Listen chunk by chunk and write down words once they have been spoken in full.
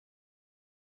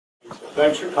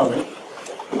Thanks for coming.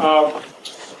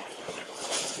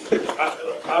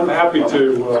 I'm happy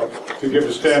to give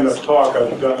a stand-up talk.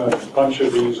 I've done a bunch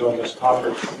of these on this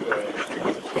topic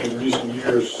in recent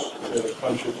years at a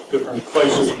bunch of different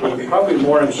places, but I'm probably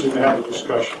more interested in having a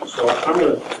discussion. So I'm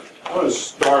going to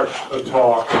start a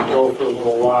talk and go for a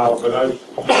little while, but I'd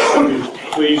be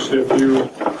pleased if you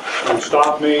would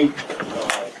stop me,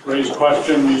 raise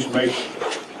questions, make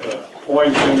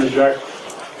points, interject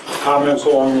comments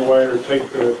along the way, or take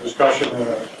the discussion in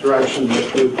a direction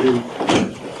that would be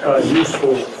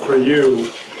useful for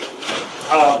you.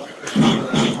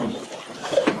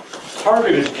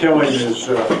 Targeted killing is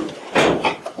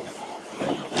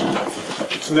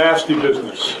it's nasty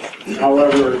business.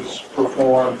 However it's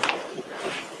performed,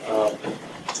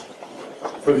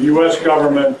 for the U.S.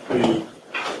 government, the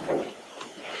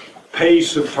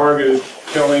pace of targeted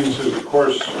killings has, of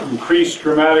course, increased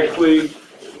dramatically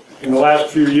in the last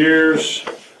few years.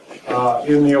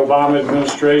 In the Obama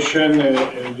administration,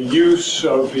 the use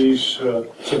of these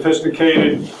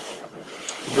sophisticated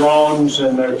drones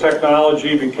and their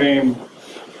technology became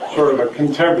sort of a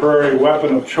contemporary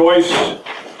weapon of choice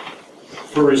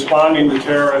for responding to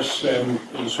terrorists and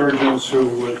insurgents who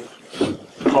would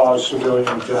cause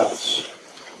civilian deaths.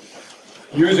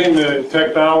 Using the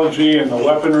technology and the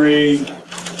weaponry,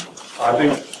 I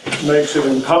think, makes it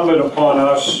incumbent upon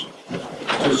us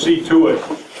to see to it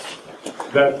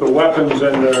that the weapons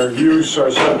and their use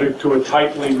are subject to a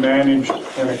tightly managed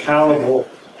and accountable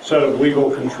set of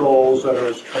legal controls that are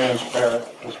as transparent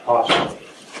as possible.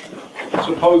 I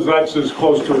suppose that's as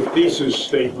close to a thesis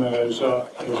statement as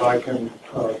I can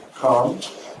come,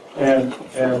 and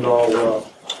I'll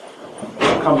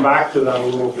come back to that a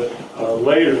little bit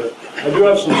later. I do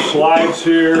have some slides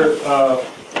here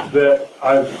that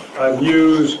I've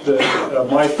used that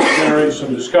might generate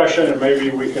some discussion, and maybe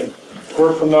we can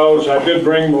work from those. I did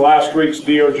bring last week's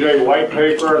DOJ white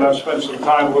paper, and I've spent some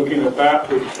time looking at that.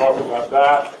 We can talk about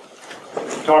that.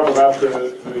 Talk about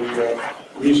the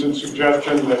recent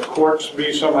suggestion that courts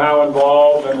be somehow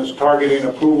involved in this targeting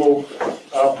approval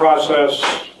process.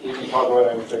 You can talk about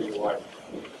anything you like.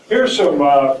 Here's some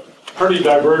pretty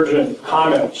divergent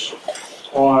comments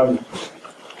on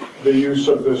the use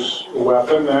of this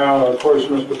weapon. Now, of course,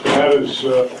 Mr. Panetta is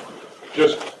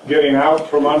just getting out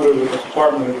from under the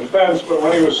Department of Defense, but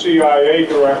when he was CIA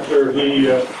director,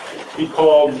 he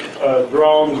called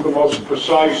drones the most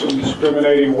precise and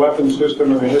discriminating weapon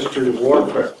system in the history of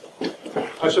warfare.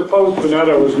 I suppose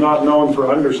Panetta was not known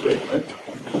for understatement,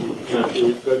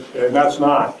 and that's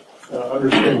not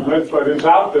understatement, but it's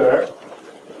out there.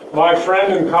 My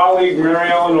friend and colleague Mary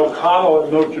Ellen O'Connell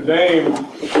at Notre Dame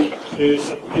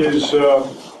is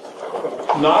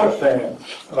not a fan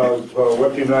of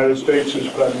what the United States has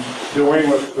been doing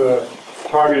with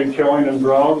targeted killing and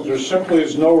drones. There simply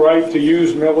is no right to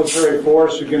use military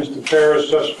force against a terrorist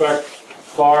suspect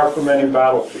far from any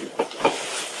battlefield.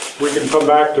 We can come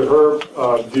back to her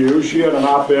view. She had an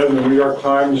op-ed in the New York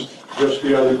Times just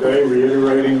the other day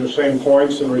reiterating the same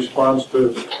points in response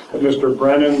to Mr.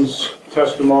 Brennan's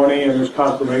testimony and his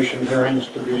confirmation hearings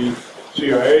to be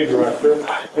CIA director.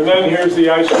 And then here's the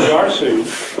ICRC.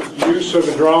 Use of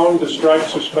a drone to strike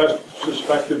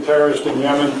suspected terrorists in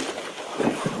Yemen.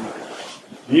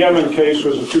 The Yemen case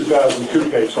was a 2002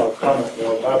 case. I'll comment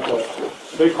more about that.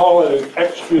 They call it an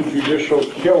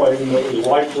extrajudicial killing that was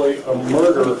likely a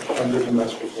murder under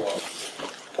domestic law.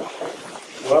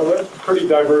 Well, they're pretty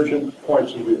divergent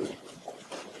points of view.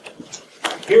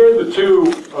 Here are the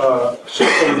two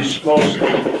systems most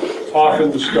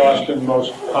often discussed and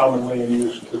most commonly in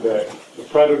use today, the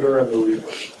Predator and the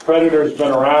Reaper. Predator has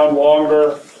been around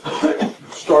longer,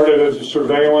 started as a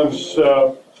surveillance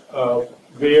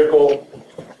vehicle.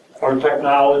 Our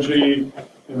technology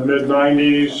in the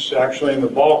mid-90s, actually in the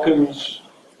Balkans,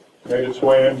 made its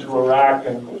way into Iraq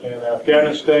and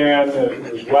Afghanistan.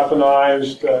 It was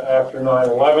weaponized after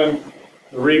 9/11.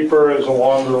 The Reaper is a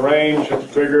longer range,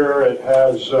 it's bigger, it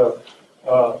has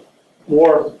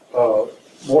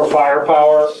more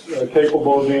firepower,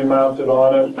 capable of being mounted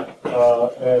on it,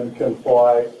 and can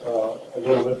fly a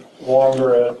little bit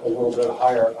longer at a little bit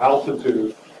higher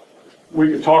altitude. We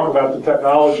could talk about the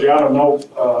technology. I don't know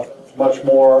much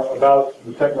more about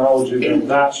the technology than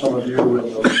that. Some of you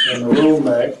in the room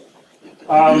may.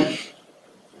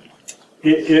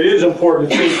 It is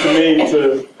important, it seems to me,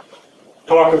 to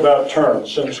talk about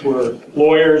terms. Since we're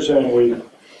lawyers and we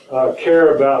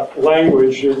care about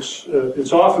language,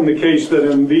 it's often the case that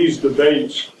in these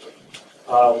debates,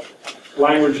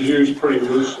 language is used pretty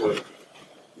loosely.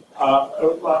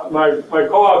 My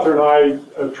co-author and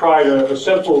I tried a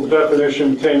simple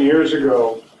definition 10 years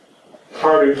ago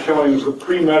targeted killing is the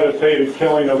premeditated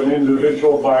killing of an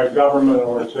individual by a government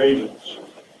or its agents.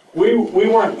 We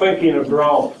weren't thinking of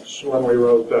drones when we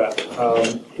wrote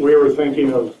that. We were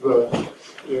thinking of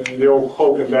the old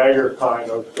cloak and dagger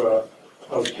kind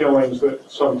of killings that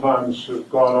sometimes have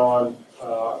gone on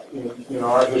in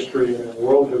our history and in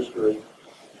world history.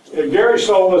 Gary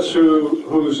Solis,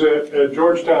 who's at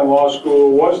Georgetown Law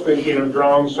School, was thinking of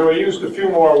drones, so he used a few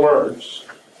more words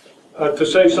to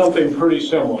say something pretty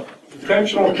similar.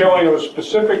 Intentional killing of a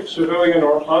specific civilian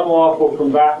or unlawful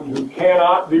combatant who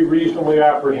cannot be reasonably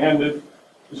apprehended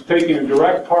is taking a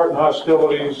direct part in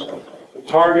hostilities,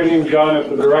 targeting done at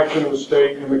the direction of the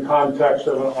state in the context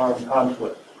of an armed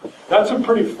conflict. That's a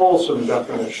pretty fulsome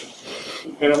definition,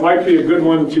 and it might be a good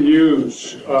one to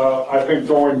use. I think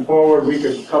going forward, we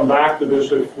could come back to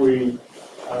this if we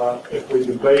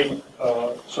debate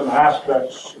some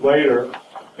aspects later.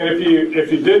 And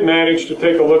if you did manage to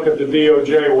take a look at the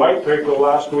DOJ white paper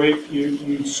last week,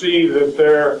 you'd see that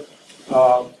their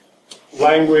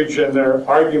language and their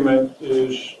argument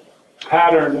is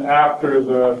patterned after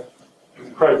the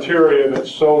criteria that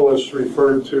Solis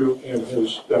referred to in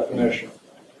his definition.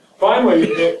 Finally,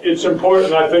 it's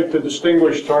important, I think, to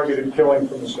distinguish targeted killing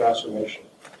from assassination.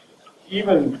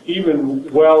 Even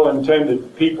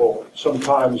well-intended people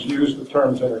sometimes use the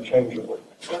terms interchangeably.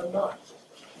 They're not.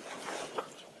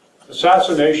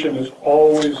 Assassination is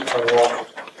always unlawful.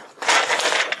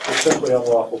 It's simply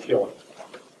unlawful killing.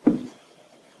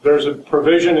 There's a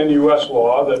provision in U.S.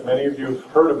 law that many of you have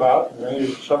heard about,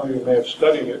 and some of you may have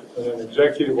studied it, in an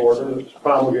executive order that was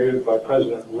promulgated by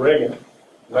President Reagan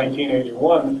in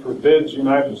 1981 forbids the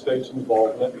United States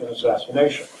involvement in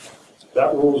assassination.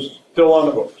 That rule is still on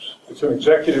the books. It's an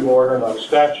executive order, not a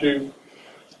statute.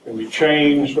 It can be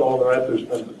changed, all that. There's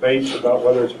been debates about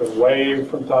whether it's been waived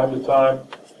from time to time.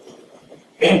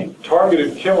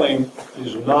 Targeted killing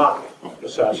is not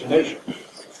assassination.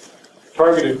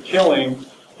 Targeted killing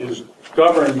is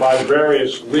governed by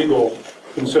various legal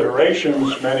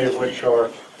considerations, many of which are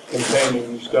contained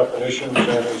in these definitions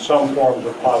and in some forms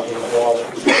of positive law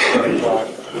that we can identify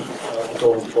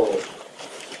going forward.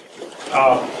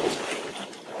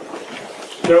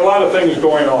 There are a lot of things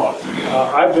going on.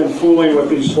 I've been fooling with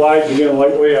these slides again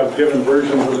lately. I've given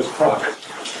versions of this talk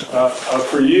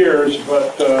for years,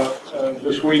 but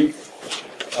this week,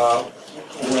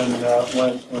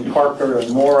 when Parker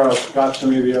and Nora got to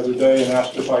me the other day and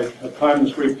asked if I had time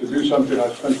this week to do something, I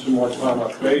spent some more time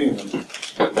updating them.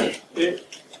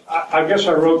 I guess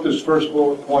I wrote this first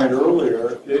bullet point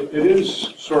earlier. It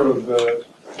is sort of the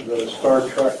Star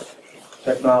Trek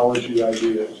technology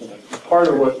idea, isn't it? Part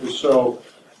of what is so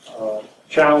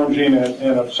challenging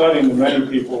and upsetting to many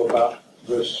people about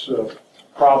this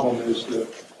problem is the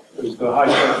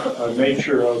high-tech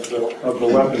nature of the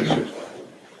weapon system.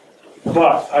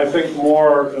 But I think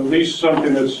at least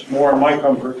something that's more in my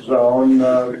comfort zone,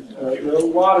 there are a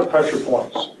lot of pressure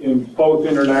points in both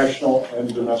international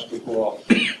and domestic law.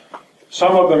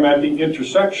 Some of them at the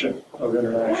intersection of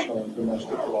international and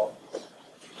domestic law.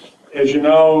 As you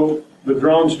know, the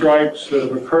drone strikes that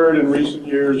have occurred in recent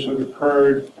years have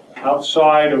occurred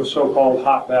outside of so-called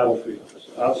hot battlefields,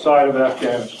 outside of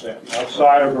Afghanistan,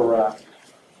 outside of Iraq.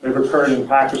 They've occurred in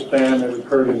Pakistan, they've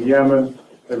occurred in Yemen,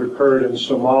 they've occurred in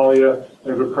Somalia,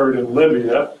 they've occurred in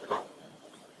Libya,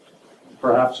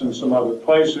 perhaps in some other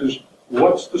places.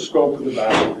 What's the scope of the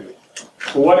battlefield?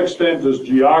 To what extent does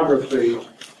geography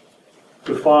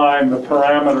define the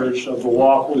parameters of the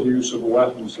lawful use of a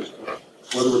weapon system,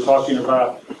 whether we're talking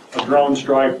about a drone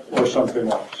strike or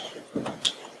something else?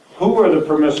 Who are the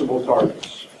permissible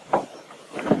targets?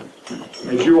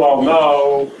 As you all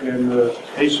know, in the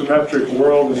asymmetric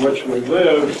world in which we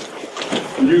live,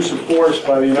 the use of force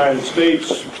by the United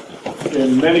States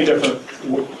in many different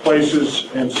places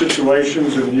and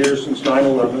situations in the years since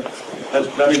 9/11 has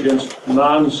been against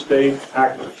non-state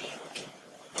actors,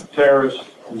 terrorists,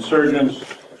 insurgents,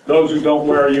 those who don't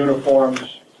wear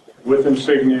uniforms with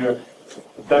insignia,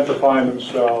 identifying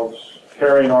themselves,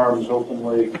 carrying arms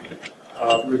openly,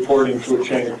 reporting to a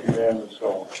chain of command, and so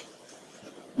on.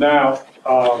 Now,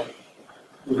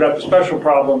 we've got the special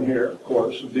problem here, of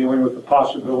course, of dealing with the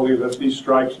possibility that these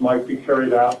strikes might be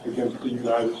carried out against the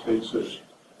United States citizens.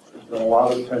 There's been a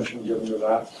lot of attention given to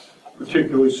that,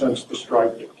 particularly since the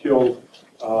strike that killed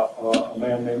a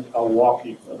man named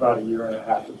Al-Waki about a year and a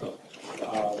half ago.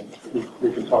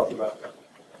 We can talk about that.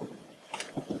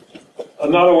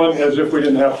 Another one, as if we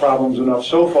didn't have problems enough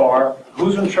so far,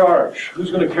 who's in charge? Who's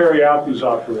going to carry out these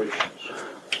operations?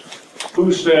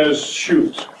 Who says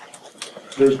shoot?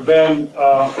 There's been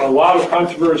a lot of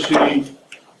controversy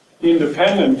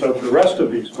independent of the rest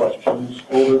of these questions,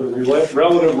 over the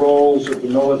relative roles of the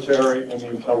military and the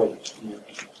intelligence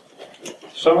community.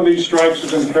 Some of these strikes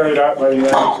have been carried out by the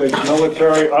United States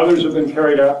military, others have been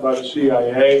carried out by the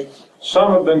CIA,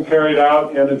 some have been carried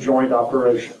out in a joint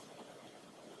operation.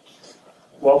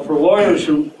 Well, for lawyers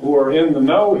who are in the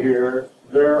know here,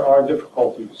 there are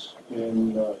difficulties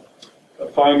in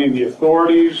finding the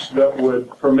authorities that would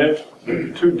permit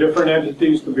two different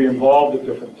entities to be involved at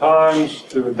different times,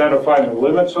 to identify the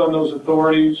limits on those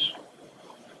authorities,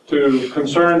 to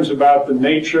concerns about the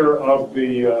nature of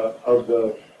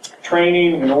the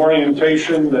training and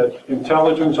orientation that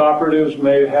intelligence operatives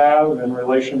may have in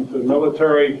relation to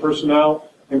military personnel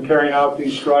in carrying out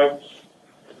these strikes,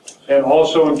 and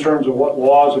also in terms of what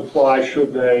laws apply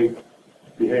should they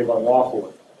behave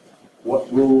unlawfully.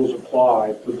 What rules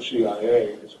apply to the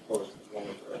CIA as opposed to the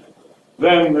military.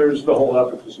 Then there's the whole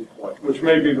efficacy point, which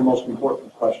may be the most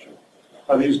important question.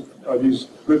 Are these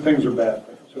good things or bad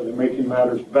things? Are they making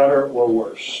matters better or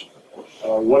worse?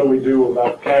 What do we do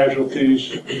about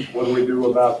casualties? What do we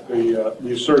do about the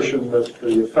assertion that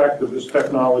the effect of this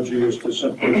technology is to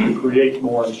simply create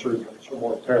more insurgents or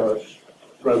more terrorists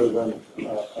rather than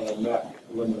a net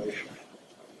elimination?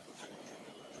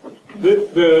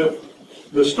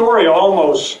 The story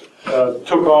almost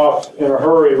took off in a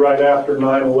hurry right after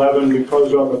 9/11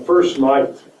 because on the first night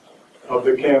of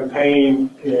the campaign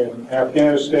in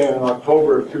Afghanistan in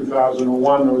October of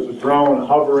 2001, there was a drone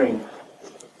hovering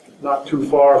not too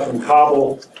far from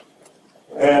Kabul,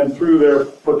 and through their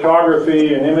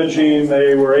photography and imaging,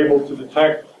 they were able to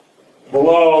detect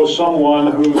below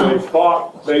someone who they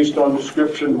thought, based on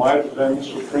description, might have been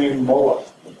Supreme Mullah,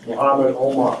 Muhammad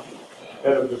Omar,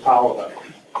 head of the Taliban.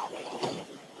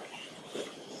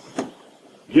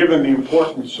 Given the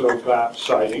importance of that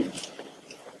sighting,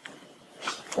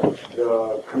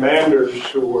 the commanders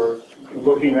who were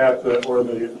looking at the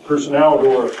personnel who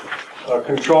were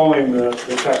controlling the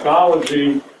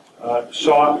technology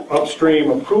sought upstream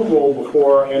approval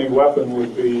before any weapon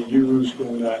would be used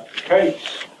in that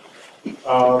case.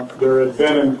 There had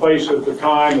been in place at the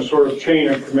time a sort of chain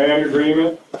of command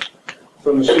agreement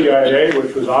from the CIA,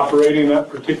 which was operating that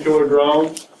particular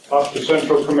drone, up to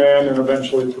Central Command and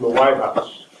eventually to the White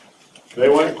House. They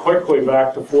went quickly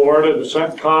back to Florida to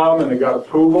CENTCOM and they got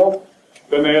approval.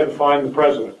 Then they had to find the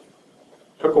president.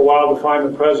 Took a while to find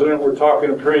the president. We're talking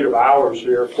a period of hours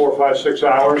here, 4, 5, 6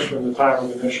 hours from the time of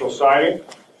the initial sighting.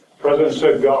 The president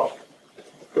said go.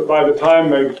 But by the time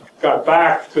they got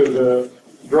back to the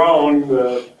drone,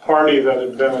 the party that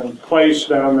had been in place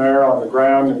down there on the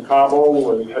ground in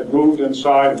Kabul had moved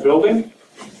inside a building.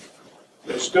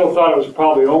 They still thought it was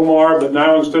probably Omar, but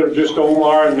now instead of just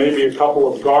Omar and maybe a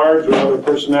couple of guards or other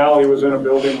personnel, he was in a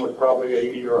building with probably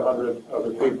 80 or 100 other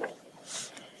people.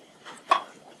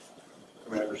 The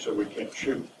commander said, we can't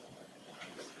shoot.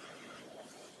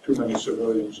 Too many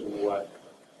civilians in the way.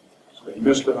 So they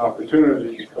missed an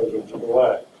opportunity because of the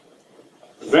delay.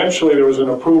 Eventually there was an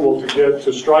approval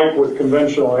to strike with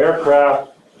conventional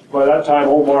aircraft. By that time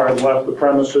Omar had left the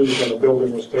premises and the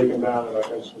building was taken down and I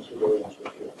think some civilians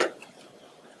were killed.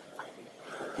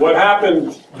 What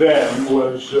happened then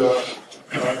was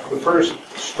the first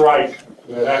strike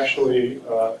that actually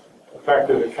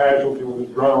affected a casualty with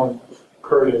a drone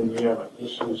occurred in Yemen.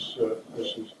 This is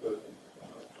the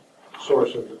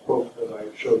source of the quote that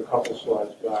I showed a couple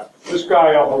slides back. This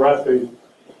guy, al-Harathi,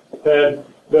 had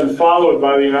been followed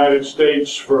by the United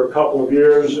States for a couple of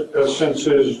years since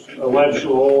his alleged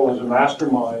role as a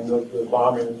mastermind of the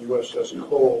bombing of USS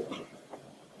Cole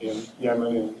in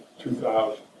Yemen in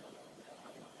 2000.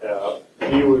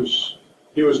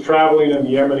 He was traveling in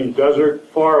the Yemeni desert,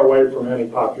 far away from any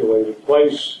populated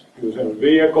place. He was in a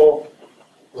vehicle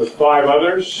with 5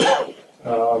 others.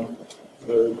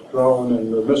 The drone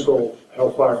and the missile,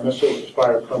 Hellfire missile, was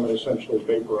fired from it, essentially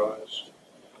vaporized.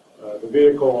 The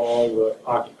vehicle, all the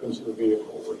occupants of the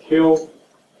vehicle were killed.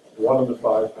 One of the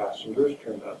 5 passengers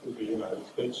turned out to be a United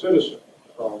States citizen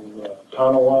from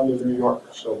Tonawanda, New York,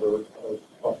 a suburb of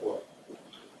Buffalo.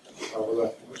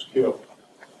 That was killed.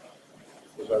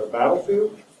 Was that a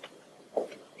battlefield?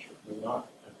 Certainly not.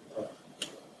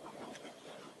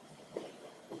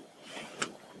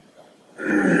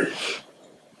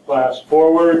 Fast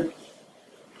forward,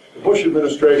 the Bush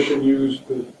administration used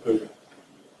the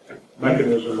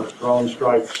mechanism of drone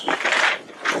strikes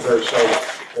very seldom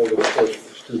over the course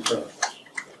of its 2 terms.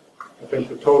 I think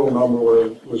the total number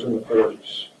was in the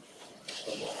 40s.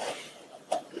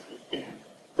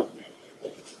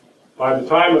 By the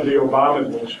time of the Obama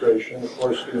administration, of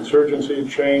course, the insurgency had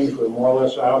changed. We're more or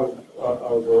less out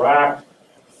of Iraq.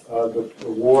 The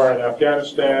war in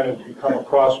Afghanistan had become a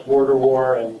cross-border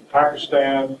war in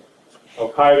Pakistan.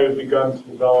 Al-Qaeda had begun to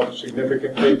develop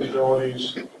significant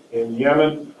capabilities in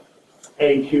Yemen,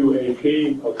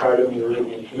 AQAP, Al-Qaeda in the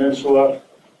Arabian Peninsula,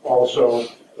 also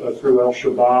through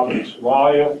Al-Shabaab in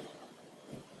Somalia.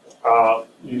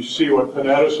 You see what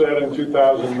Panetta said in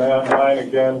 2009,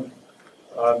 again,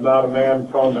 not a man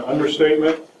prone to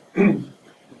understatement.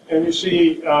 And you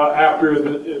see, after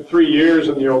the 3 years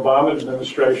in the Obama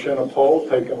administration, a poll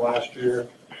taken last year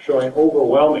showing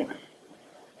overwhelming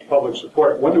public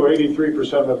support. When do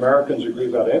 83% of Americans agree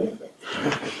about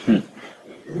anything?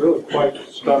 Really quite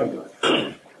stunning.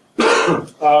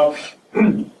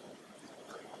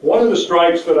 One of the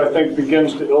strikes that I think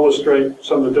begins to illustrate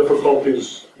some of the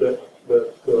difficulties that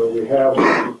we have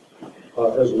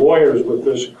as lawyers with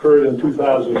this occurred in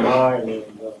 2009 in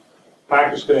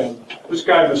Pakistan. This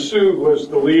guy Masood was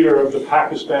the leader of the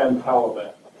Pakistan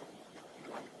Taliban.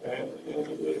 And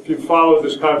if you follow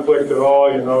this conflict at all,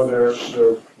 you know there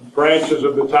are branches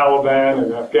of the Taliban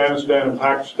in Afghanistan and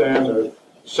Pakistan. There are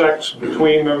sects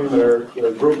between them. There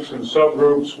are groups and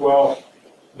subgroups. Well,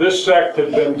 this sect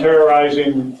had been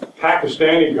terrorizing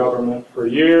Pakistani government for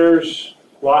years.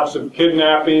 Lots of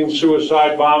kidnapping,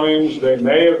 suicide bombings. They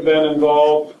may have been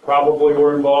involved, probably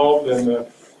were involved in the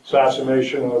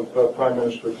assassination of Prime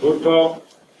Minister Bhutto.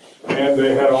 And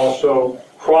they had also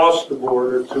crossed the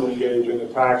border to engage in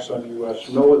attacks on U.S.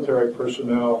 military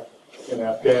personnel in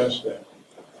Afghanistan.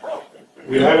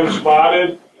 We had him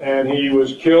spotted, and he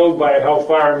was killed by a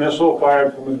Hellfire missile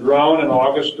fired from a drone in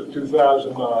August of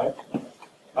 2009.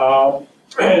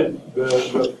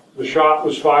 The shot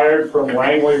was fired from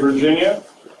Langley, Virginia.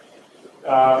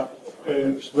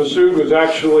 Masood was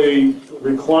actually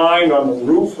reclined on the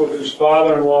roof of his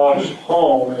father-in-law's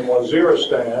home in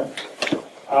Waziristan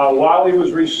while he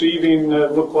was receiving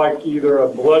what looked like either a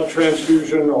blood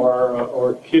transfusion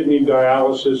or kidney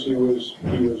dialysis. He was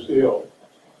ill.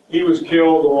 He was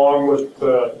killed along with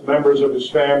members of his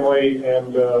family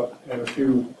and a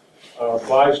few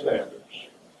bystanders.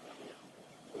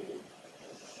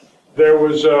 There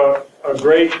was a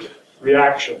great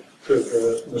reaction to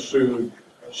the Masood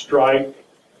strike.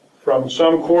 From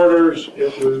some quarters,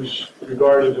 it was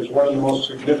regarded as one of the most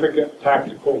significant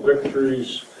tactical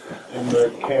victories in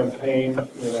the campaign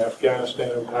in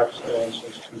Afghanistan and Pakistan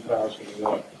since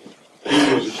 2001.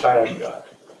 He was a bad guy.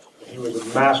 He was a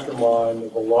mastermind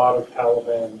of a lot of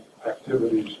Taliban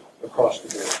activities across the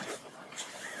board.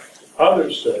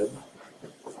 Others said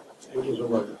it was a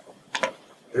murder.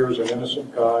 Here was an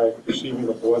innocent guy receiving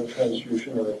a blood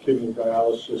transfusion or a kidney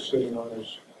dialysis sitting on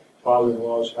his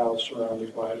father-in-law's house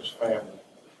surrounded by his family.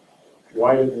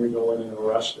 Why didn't we go in and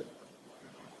arrest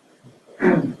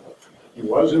him? He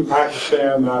was in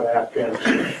Pakistan, not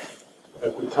Afghanistan.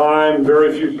 At the time,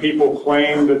 very few people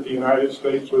claimed that the United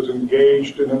States was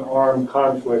engaged in an armed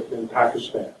conflict in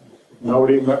Pakistan,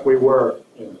 noting that we were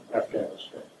in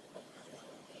Afghanistan.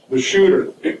 The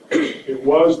shooter, it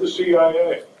was the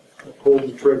CIA that pulled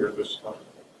the trigger this time,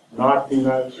 not the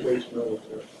United States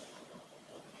military.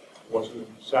 Was it an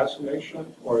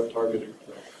assassination or a targeted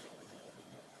threat?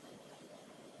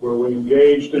 Were we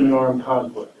engaged in an armed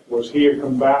conflict? Was he a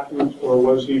combatant or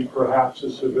was he perhaps a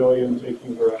civilian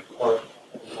taking direct part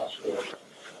in hostility?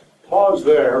 Pause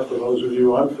there for those of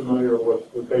you unfamiliar with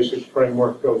the basic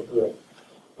framework of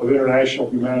international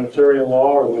humanitarian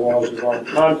law or the laws of armed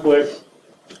conflict.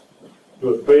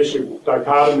 The basic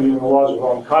dichotomy in the laws of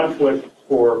armed conflict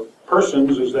for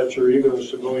persons is that you're either a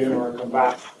civilian or a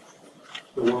combatant.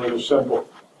 The word is simple.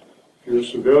 If you're a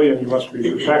civilian, you must be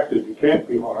protected. You can't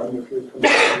be harmed. If you're a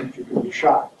combatant, you can be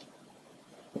shot.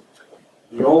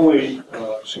 The only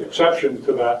exception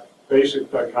to that basic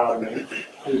dichotomy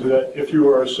is that if you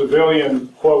are a civilian,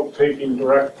 quote, taking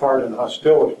direct part in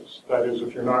hostilities, that is,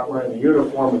 if you're not wearing a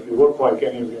uniform, if you look like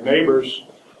any of your neighbors,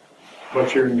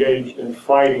 but you're engaged in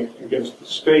fighting against the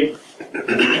state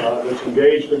that's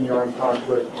engaged in the armed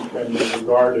conflict, you can be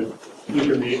regarded, you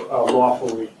can be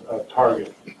lawfully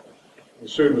targeted.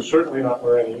 Masood was certainly not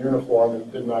wearing a uniform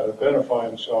and did not identify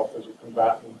himself as a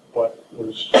combatant, but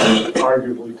was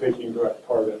arguably taking direct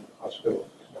part in hostilities.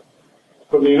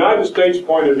 From the United States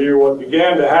point of view, what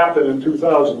began to happen in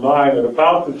 2009 at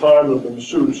about the time of the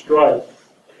Masood strike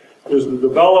is the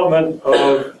development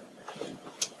of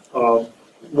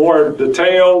more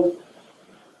detailed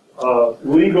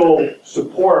legal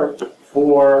support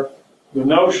for the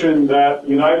notion that the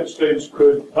United States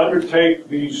could undertake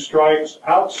these strikes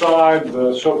outside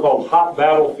the so-called hot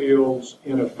battlefields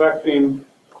in affecting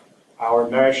our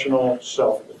national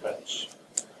self-defense.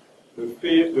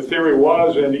 The theory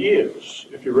was and is,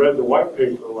 if you read the white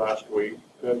paper last week,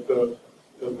 that the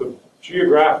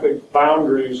geographic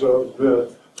boundaries of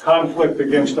the conflict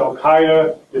against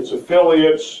Al-Qaeda, its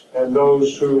affiliates, and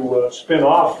those who spin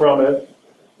off from it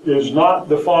is not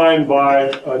defined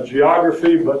by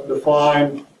geography, but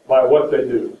defined by what they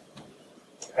do.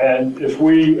 And if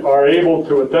we are able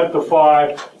to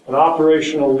identify an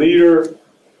operational leader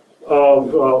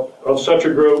of such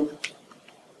a group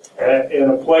in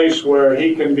a place where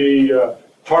he can be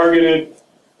targeted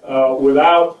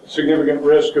without significant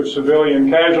risk of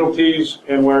civilian casualties,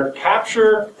 and where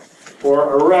capture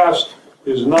or arrest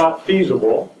is not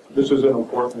feasible, this is an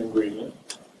important ingredient,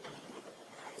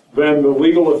 then the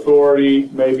legal authority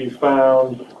may be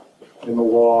found in the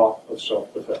law of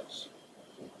self-defense.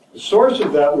 The source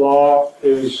of that law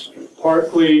is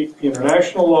partly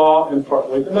international law and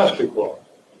partly domestic law.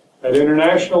 That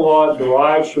international law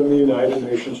derives from the United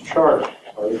Nations Charter,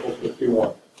 Article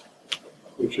 51,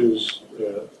 which is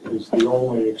the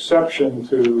only exception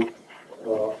to,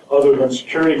 other than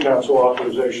Security Council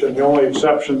authorization, the only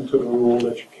exception to the rule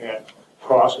that you can't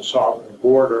cross a sovereign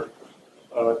border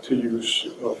to use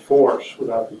force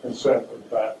without the consent of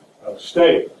that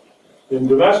state. In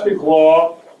domestic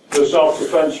law, the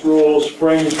self-defense rule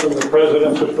springs from the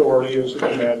President's authority as the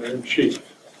Commander-in-Chief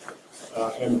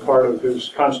and part of his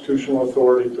constitutional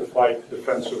authority to fight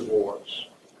defensive wars.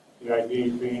 The idea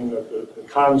being that the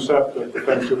concept of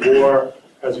defensive war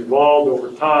has evolved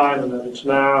over time, and that it's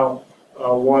now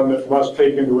one that must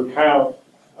take into account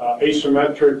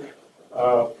asymmetric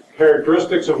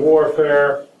characteristics of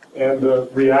warfare and the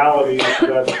realities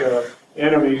that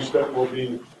enemies that will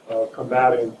be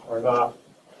combating are not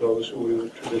those who we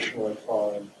would traditionally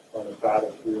find on a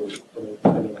battlefield in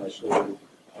an isolated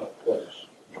place.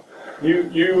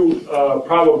 You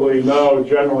probably know,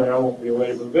 generally I won't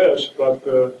belabor this, but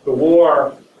the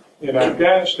war in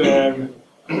Afghanistan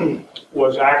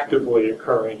was actively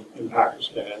occurring in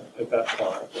Pakistan at that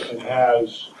time, and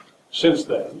has since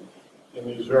then in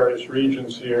these various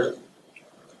regions here.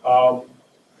 Well,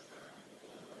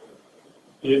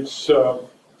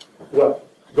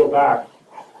 to go back,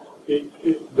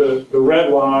 the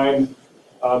red line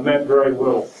meant very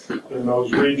little in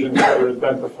those regions that are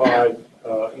identified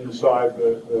inside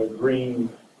the green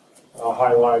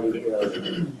highlighted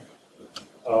area.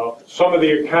 Some of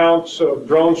the accounts of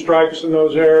drone strikes in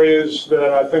those areas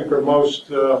that I think are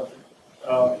most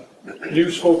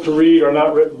useful to read are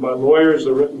not written by lawyers,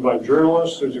 they're written by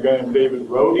journalists. There's a guy named David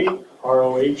Rohde,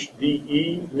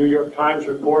 R-O-H-D-E, New York Times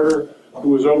reporter, who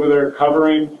was over there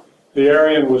covering the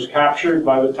area and was captured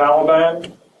by the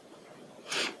Taliban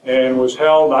and was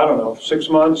held, I don't know, 6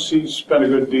 months. He spent a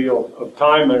good deal of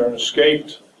time there and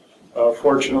escaped,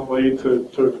 fortunately,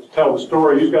 to tell the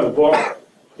story. He's got a book.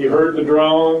 He heard the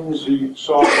drones. He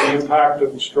saw the impact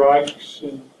of the strikes.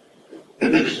 And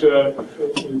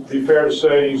it'd be fair to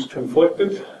say he's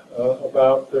conflicted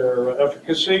about their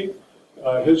efficacy.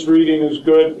 His reading is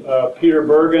good. Peter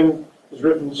Bergen has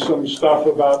written some stuff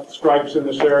about strikes in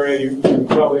this area. You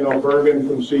probably know Bergen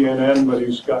from CNN, but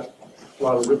he's got a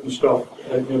lot of written stuff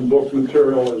in book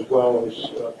material as well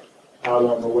as out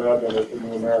on the web and at the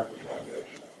New American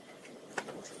Foundation.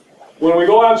 When we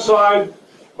go outside,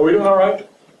 are we doing all right?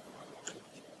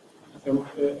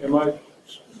 Am I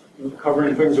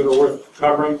covering things that are worth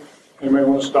covering? Anybody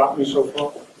want to stop me so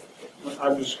far?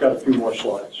 I've just got a few more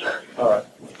slides. All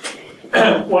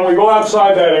right. When we go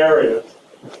outside that area,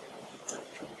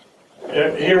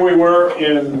 here we were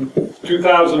in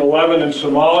 2011 in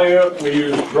Somalia. We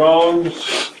used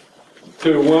drones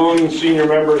to wound senior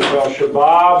members of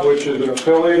Al-Shabaab, which is an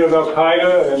affiliate of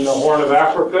Al-Qaeda in the Horn of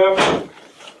Africa.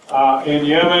 In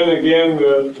Yemen, again,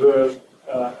 the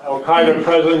Al-Qaeda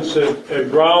presence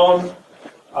had grown.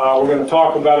 We're going to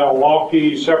talk about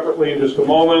al-Awlaki separately in just a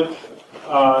moment.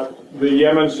 The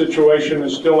Yemen situation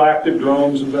is still active.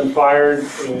 Drones have been fired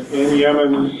in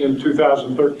Yemen in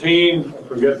 2013. I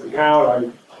forget the count.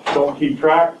 I don't keep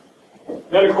track.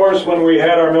 Then, of course, when we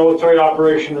had our military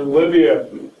operation in Libya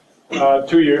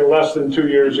less than 2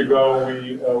 years ago,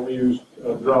 we used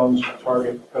drones to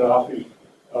target Gaddafi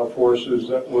forces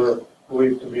that were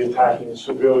believed to be attacking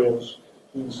civilians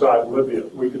inside Libya.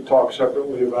 We could talk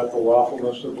separately about the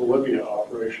lawfulness of the Libya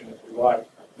operation if you like.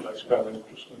 That's kind of an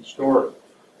interesting story.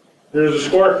 Here's a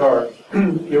scorecard.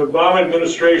 The Obama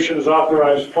administration has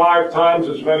authorized 5 times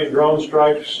as many drone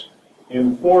strikes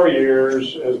in 4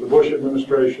 years as the Bush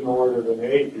administration ordered in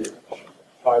 8 years.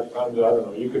 5 times, I don't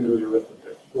know, you can do the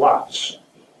arithmetic. Lots.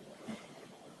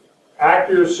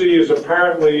 Accuracy is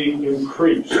apparently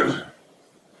increased,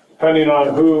 depending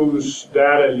on whose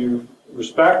data you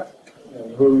respect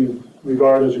and who you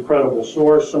regard as a credible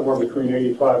source. Somewhere between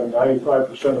 85 and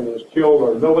 95% of those killed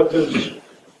are militants.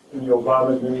 In the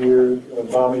Obama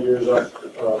years,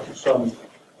 up some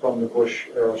from the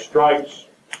Bush-era strikes.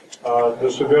 The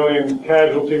civilian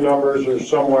casualty numbers are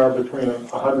somewhere between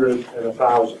 100 and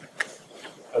 1,000.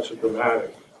 That's a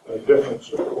dramatic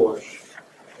difference, of course.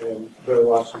 And there are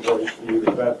lots of ways for you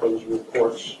to vet those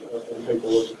reports and take a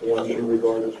look at the ones you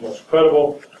regard as most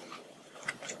credible.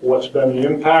 What's been the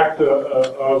impact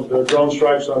of the drone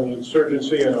strikes on the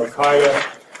insurgency and Al-Qaeda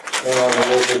and on the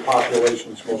local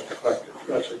populations most affected?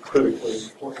 That's a critically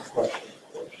important question,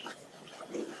 of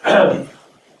course.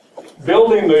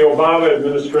 Building the Obama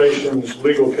administration's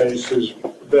legal case has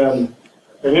been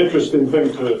an interesting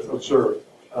thing to observe,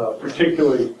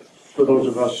 particularly for those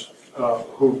of us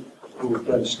who've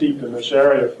been steeped in this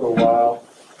area for a while.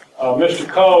 Mr.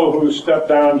 Coe, who stepped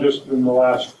down just in the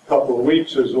last couple of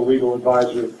weeks as a legal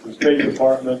advisor to the State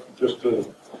Department, I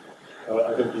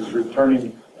think he's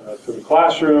returning to the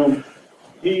classroom.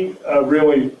 He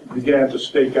really began to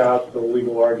stake out the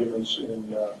legal arguments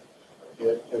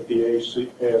at the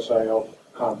ASIL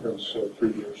conference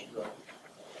 3 years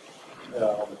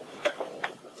ago.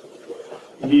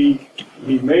 He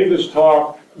made this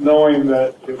talk knowing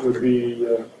that it would be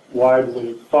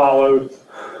widely followed,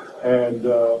 and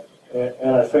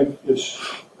I think it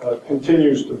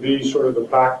continues to be sort of the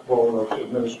backbone of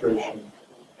administration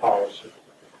policy.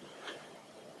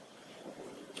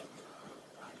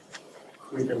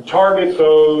 We can target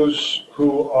those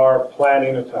who are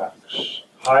planning attacks,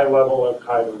 high-level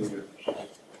Al-Qaeda leaders.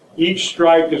 Each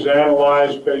strike is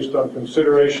analyzed based on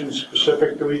considerations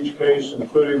specific to each case,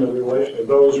 including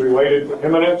those related to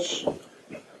imminence.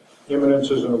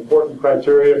 Imminence is an important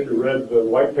criteria if you read the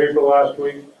white paper last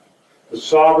week. The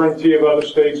sovereignty of other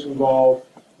states involved,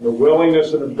 and the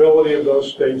willingness and ability of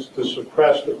those states to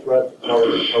suppress the threat to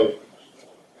target poses.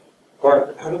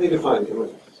 Bart, how do they define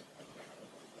imminence?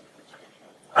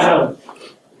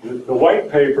 The white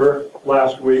paper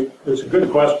last week, it's a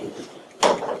good question.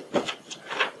 I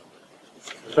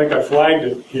think I flagged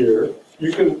it here.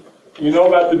 You know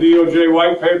about the DOJ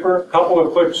white paper? A couple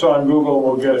of clicks on Google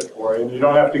will get it for you. And you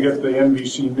don't have to get the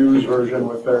NBC News version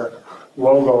with their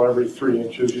logo every 3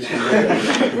 inches. You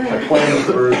can get a plain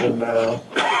version now.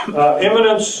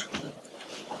 Imminence.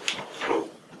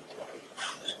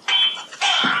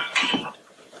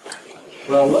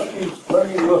 Well, let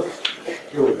me look.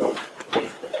 Here we go.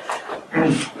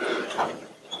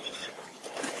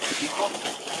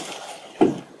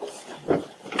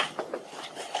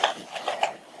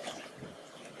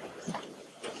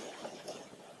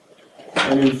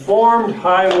 An informed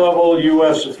high-level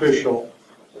U.S. official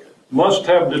must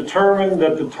have determined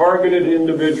that the targeted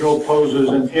individual poses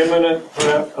an imminent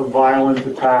threat of violent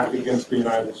attack against the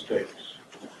United States.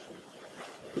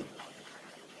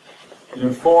 An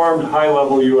informed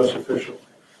high-level U.S. official.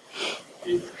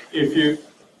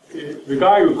 The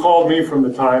guy who called me from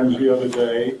the Times the other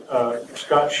day,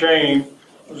 Scott Shane,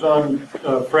 was on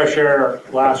Fresh Air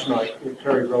last night with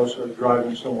Terry Rosa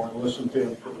driving somewhere, and listened to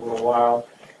him for a little while.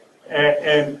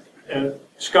 And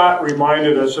Scott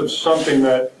reminded us of something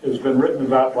that has been written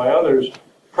about by others.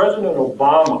 President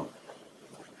Obama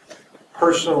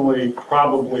personally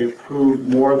probably approved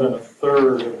more than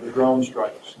 1/3 of the drone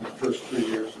strikes in the first 3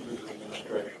 years of his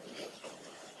administration.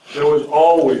 There was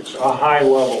always a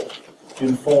high-level,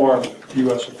 informed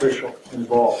U.S. official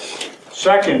involved.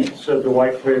 Second, said the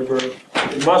white paper,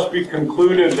 it must be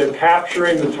concluded that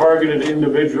capturing the targeted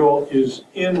individual is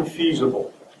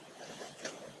infeasible.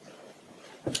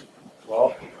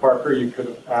 Well, Parker, you could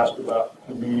have asked about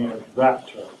the meaning of that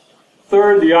term.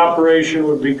 Third, the operation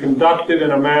would be conducted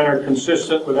in a manner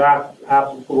consistent with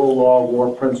applicable law of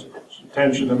war principles.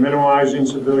 Attention to minimizing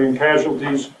civilian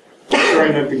casualties,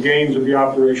 ensuring that the gains of the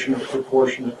operation are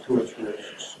proportionate to its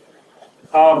risks.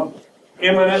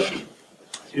 Imminent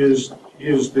is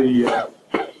the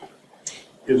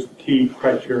key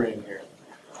criterion here.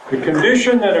 The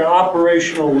condition that an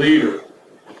operational leader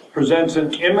presents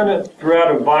an imminent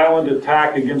threat of violent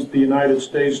attack against the United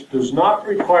States does not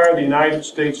require the United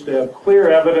States to have clear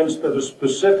evidence that a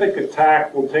specific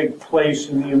attack will take place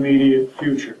in the immediate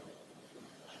future.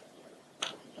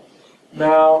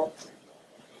 Now,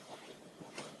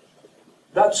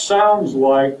 that sounds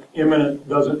like imminent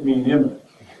doesn't mean imminent.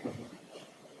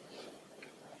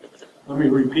 Let me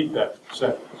repeat that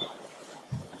sentence.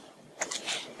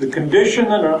 The condition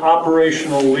that an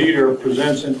operational leader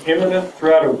presents an imminent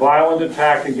threat of violent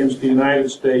attack against the United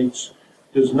States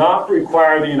does not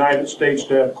require the United States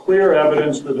to have clear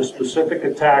evidence that a specific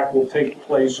attack will take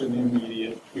place in the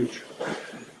immediate future.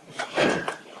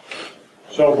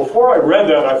 So before I read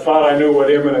that, I thought I knew what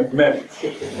imminent meant.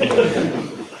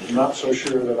 I'm not so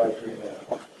sure that I do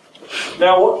now.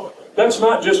 Now, that's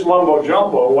not just mumbo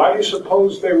jumbo. Why do you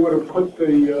suppose they would have put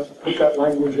that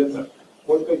language in there?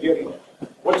 what they're getting at.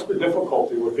 What's the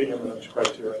difficulty with the imminence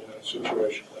criteria in a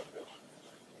situation like this?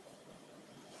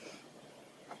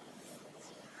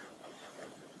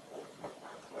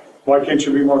 Why can't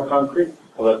you be more concrete?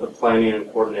 Well, that the planning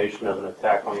and coordination of an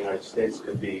attack on the United States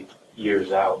could be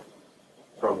years out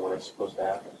from when it's supposed to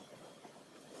happen.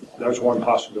 There's one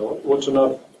possibility. What's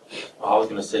another? I was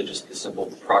going to say just the simple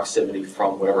proximity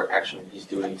from whatever action he's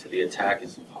doing to the attack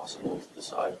is impossible to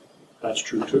decide. That's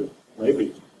true too,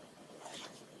 maybe.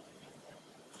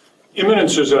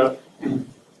 Imminence is a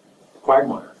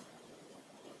quagmire.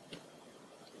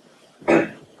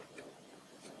 And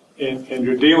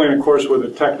you're dealing, of course, with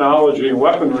a technology and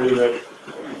weaponry that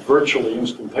virtually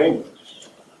instantaneous.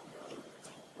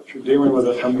 But you're dealing with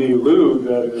a milieu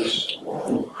that is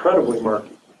incredibly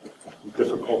murky,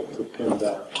 difficult to pin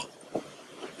down.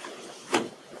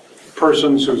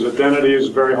 Persons whose identity is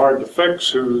very hard to fix,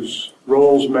 whose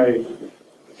roles may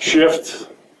shift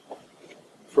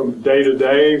from day to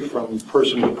day, from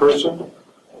person to person,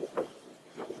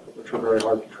 which are very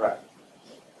hard to track.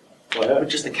 Go ahead. But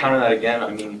just to counter that again,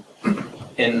 I mean,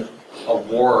 in a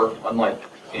war, unlike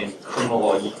in criminal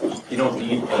law, you don't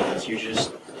need evidence, you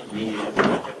just need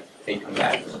a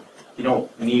combatant. You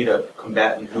don't need a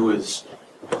combatant who is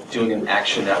doing an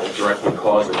action that will directly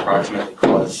cause or approximately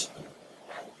cause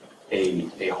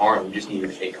a harm. You just need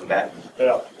a combatant.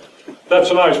 Yeah, that's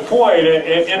a nice point.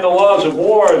 In the laws of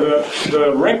war,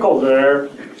 the wrinkle there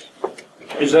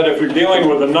is that if you're dealing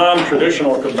with a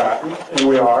non-traditional combatant, and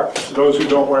we are, those who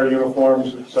don't wear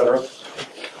uniforms, etc.,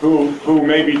 who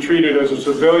may be treated as a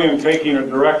civilian taking a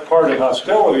direct part in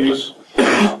hostilities,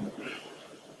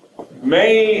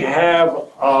 may have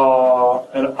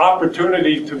an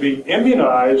opportunity to be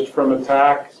immunized from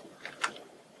attack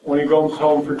when he goes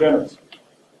home for dinner.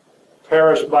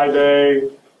 Terrorist by day,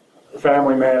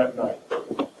 family man at night.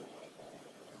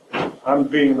 I'm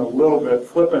being a little bit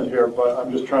flippant here, but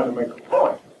I'm just trying to make a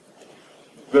point.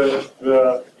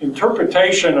 The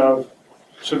interpretation of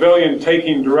civilian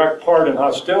taking direct part in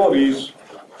hostilities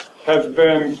has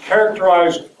been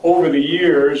characterized over the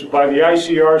years by the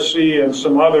ICRC and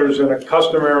some others in a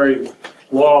customary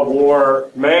law of war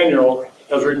manual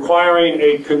as requiring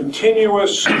a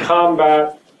continuous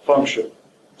combat function,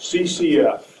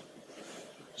 CCF.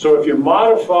 So if you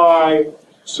modify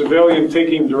civilian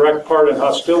taking direct part in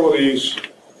hostilities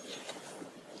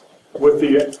with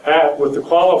the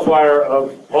qualifier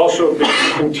of also being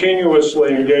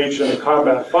continuously engaged in a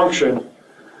combat function,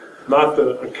 not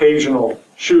the occasional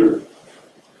shooter,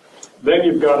 then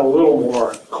you've got a little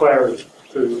more clarity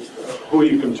to who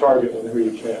you can target and who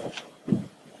you can't.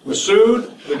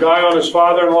 Masood, the guy on his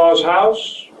father-in-law's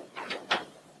house,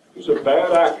 he's a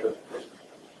bad actor.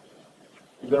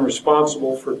 He's been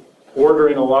responsible for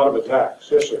ordering a lot of attacks.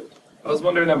 Yes, sir. I was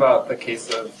wondering about the case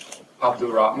of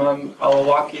Abdul Rahman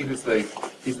al-Awlaki, he's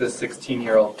the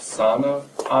 16-year-old son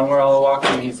of Anwar al-Awlaki,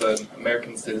 and he's an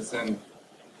American citizen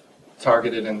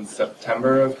targeted in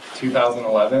September of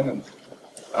 2011.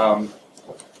 And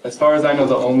as far as I know,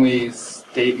 the only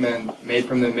statement made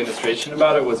from the administration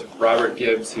about it was Robert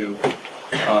Gibbs, who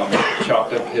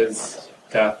chalked up his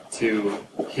death to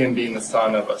him being the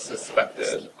son of a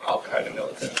suspected al-Qaeda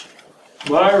militant.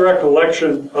 My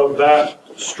recollection of that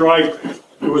strike,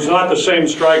 it was not the same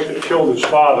strike that killed his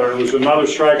father. It was another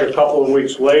strike a couple of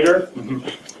weeks later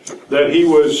that he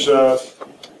was a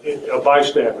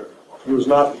bystander. He was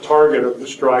not the target of the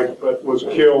strike, but was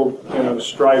killed in a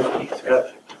strike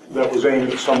that was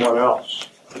aimed at someone else.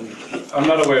 I'm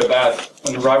not aware of that.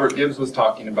 When Robert Gibbs was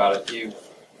talking about it,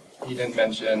 he didn't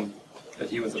mention that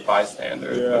he was a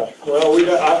bystander. Yeah,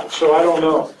 well, so I don't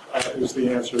know is the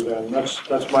answer then.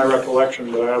 That's my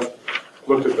recollection, but I haven't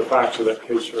looked at the facts of that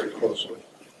case very closely.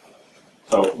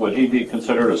 So would he be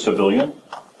considered a civilian?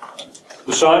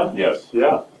 The son? Yes.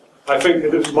 Yeah. I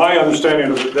think my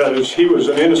understanding of that is he was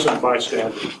an innocent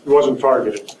bystander. He wasn't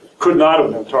targeted. Could not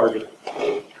have been targeted.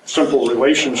 Simple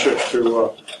relationship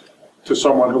to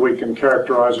someone who we can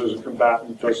characterize as a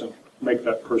combatant doesn't make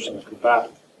that person a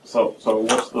combatant. So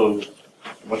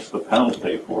what's the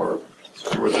penalty for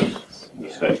this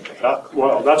mistake?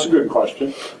 Well, that's a good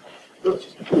question.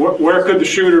 Where could the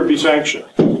shooter be sanctioned?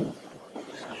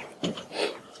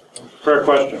 Fair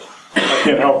question. I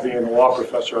can't help being a law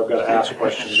professor. I've got to ask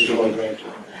questions to give an answer.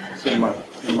 It's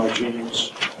in my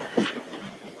genes.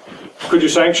 Could you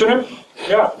sanction him?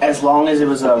 Yeah. As long as it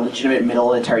was a legitimate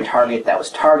military target that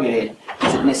was targeted,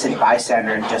 as an innocent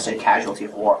bystander and just a casualty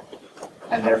of war,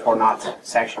 and therefore not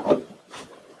sanctionable.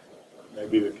 May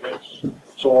be the case.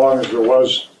 So long as there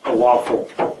was a lawful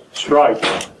strike.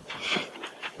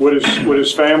 Would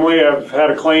his family have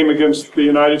had a claim against the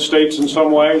United States in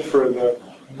some way for the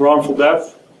wrongful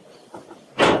death?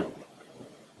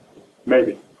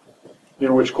 Maybe.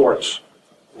 In which courts?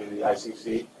 Maybe the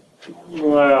ICC?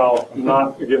 Well,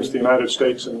 not against the United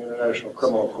States and the International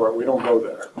Criminal Court. We don't go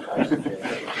there.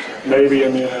 Maybe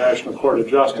in the International Court of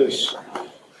Justice,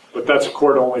 but that's a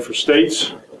court only for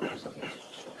states.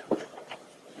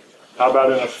 How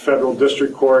about in a federal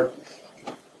district court,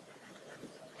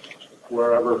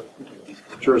 wherever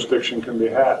jurisdiction can be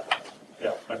had?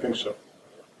 Yeah, I think so.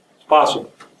 It's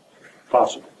possible.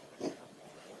 Possible.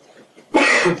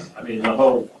 I mean,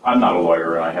 I'm not a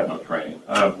lawyer and I have no training.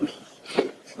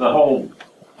 The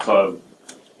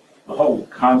whole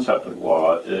concept of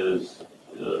law is,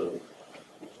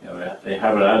 they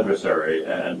have an adversary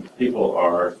and people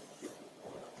are,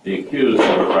 the accused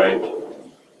have a right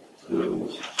to,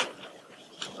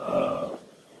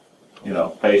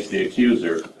 face the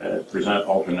accuser and present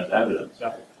alternate evidence.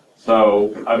 Yeah.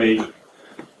 So, I mean,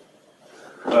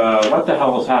 what the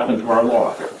hell has happened to our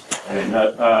law here? I mean,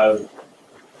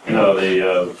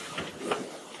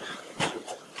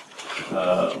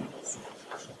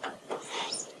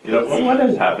 what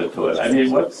has happened to it? I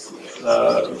mean,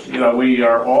 we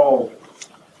are all,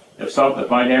 if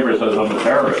my neighbor says I'm a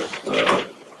terrorist,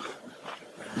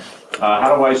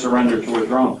 how do I surrender to a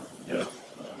drone?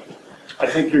 I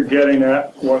think you're getting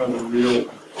at one of the real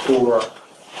core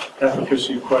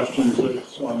efficacy questions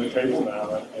that's on the table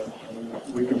now, and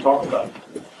we can talk about it.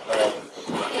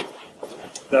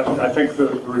 I think the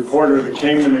reporter that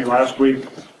came to me last week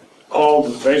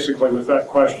called basically with that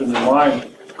question in mind.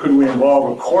 Could we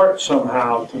involve a court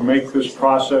somehow to make this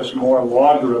process more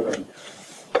law-driven?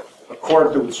 A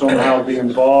court that would somehow be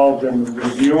involved in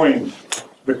reviewing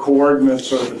the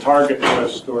coordinates or the target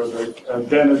list or the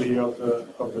identity of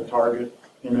the target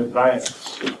in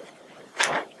advance.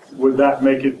 Would that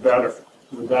make it better?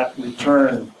 Would that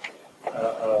return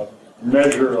a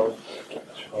measure of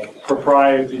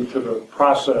propriety to the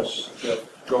process that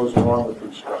goes along with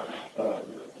these crimes?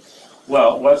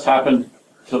 Well, what's happened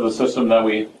to the system that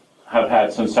we have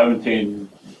had since 1770,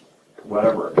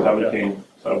 whatever?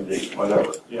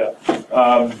 Yeah.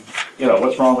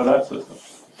 What's wrong with that system?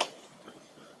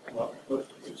 Well,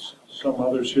 some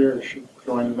others here should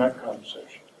join in that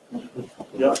conversation.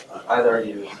 Yeah. I'd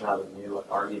argue it's not a new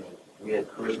argument. We had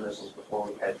cruise missiles before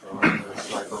we had drones, and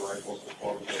sniper rifles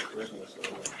before we had cruise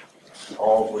missiles,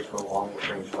 all of which were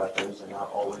long-range weapons and not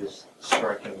always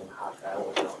striking in hot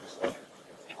battle zones. So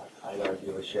I'd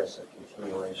argue it's just a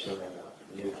continuation and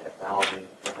a new technology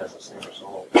that has the same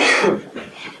result.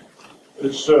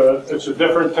 It's a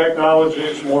different technology.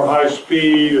 It's more high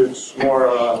speed. It's more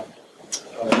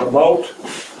remote.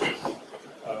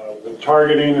 The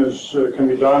targeting can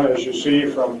be done, as you see,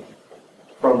 from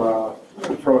a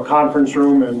conference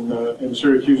room in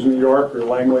Syracuse, New York, or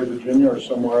Langley, Virginia, or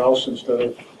somewhere else, instead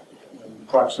of in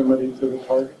proximity to the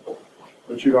target.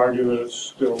 But you'd argue that it's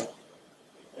still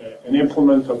an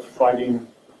implement of fighting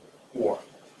war.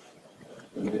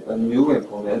 A new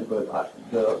implement, but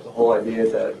the whole idea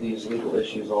that these legal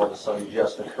issues all of a sudden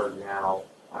just occurred now,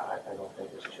 I don't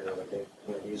think is true. I think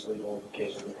these legal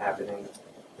implications have been happening,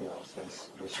 since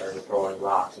we started throwing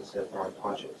rocks instead of throwing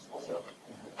punches. So.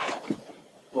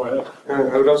 Go ahead.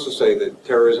 I would also say that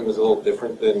terrorism is a little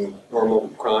different than normal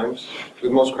crimes.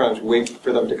 With most crimes, we wait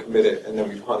for them to commit it and then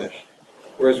we punish.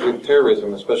 Whereas with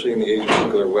terrorism, especially in the age of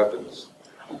nuclear weapons,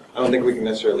 I don't think we can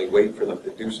necessarily wait for them to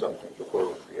do something before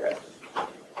we react.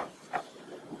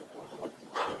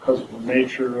 Because of the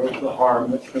nature of the harm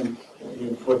that can be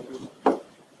inflicted.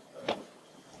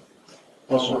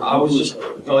 I was just,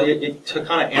 to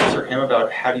kind of answer him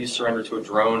about how do you surrender to a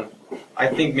drone, I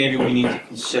think maybe we need to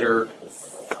consider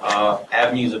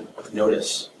avenues of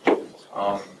notice.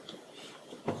 I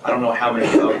don't know how many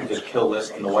of the kill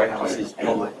list in the White House is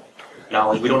public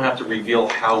knowledge. We don't have to reveal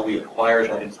how we acquire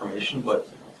that information, but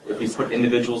if we put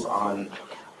individuals on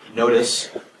notice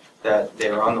that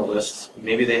they're on the list,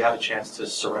 maybe they have a chance to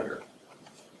surrender.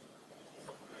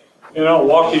 In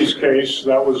Milwaukee's case,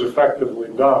 that was effectively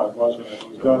done, wasn't it? It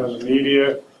was done in the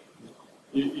media.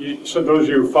 So those of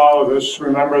you who follow this,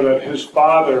 remember that his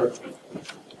father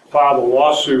filed a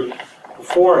lawsuit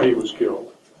before he was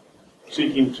killed,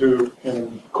 seeking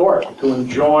in court, to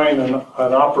enjoin an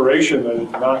operation that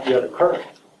had not yet occurred.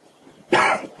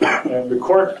 And the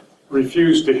court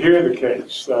refused to hear the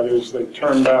case. That is, they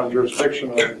turned down jurisdiction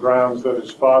on the grounds that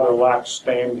his father lacked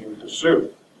standing to sue.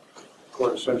 The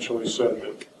court essentially said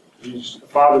that the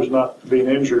father's not being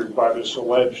injured by this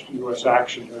alleged U.S.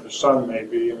 action, or the son may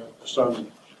be, and if the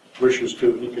son wishes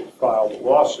to, he could file the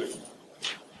lawsuit.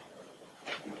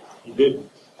 He didn't.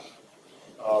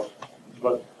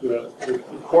 But the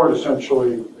court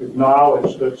essentially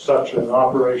acknowledged that such an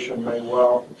operation may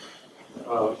well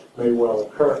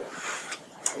occur.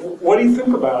 What do you think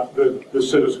about the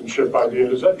citizenship idea?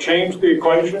 Does that change the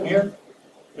equation here?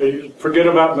 Forget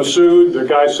about Masood, the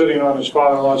guy sitting on his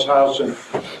father-in-law's house in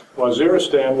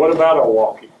Waziristan. What about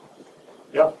Milwaukee?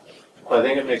 Yeah. Well, I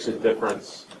think it makes a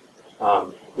difference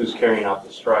who's carrying out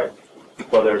the strike,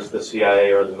 whether it's the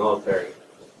CIA or the military.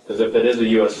 Because if it is a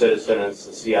U.S. citizen and it's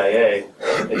the CIA,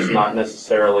 it's not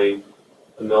necessarily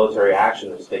a military action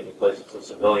that's taking place, it's a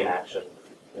civilian action.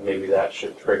 And maybe that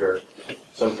should trigger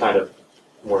some kind of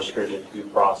more stringent due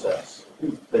process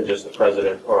than just the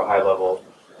president or a high-level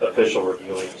official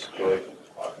reviewing the situation.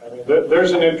 I mean,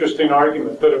 there's an interesting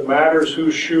argument that it matters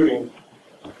who's shooting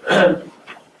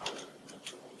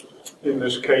in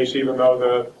this case, even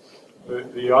though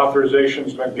the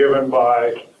authorization's been given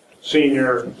by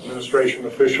senior administration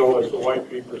official, as the white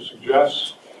paper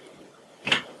suggests.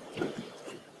 The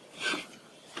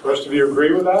rest of you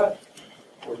agree with that?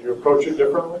 Would you approach it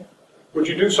differently? Would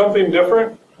you do something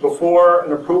different before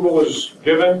an approval is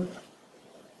given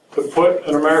to put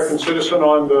an American citizen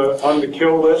on the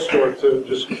kill list, or to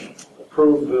just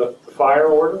approve the fire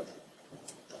order?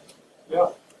 Yeah.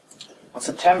 On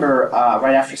September,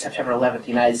 right after September 11th, the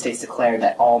United States declared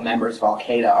that all members of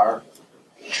Al-Qaeda are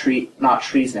not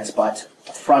treasonous, but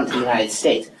affront to the United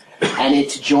States. And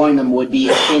to join them would be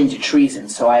akin to treason.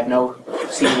 So I have no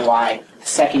reason why the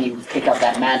second you pick up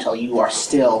that mantle, you are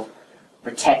still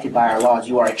protected by our laws.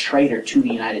 You are a traitor to the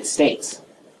United States.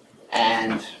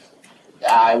 And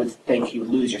I would think you would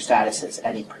lose your status as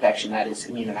any protection that is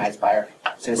immunized by our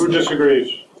citizens. Who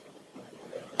disagrees?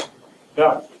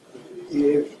 Yeah.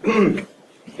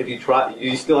 If you try,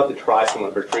 you still have to try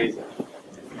someone for treason.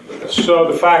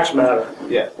 So the facts matter.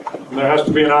 Yeah. And there has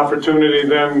to be an opportunity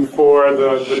then for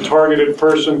the targeted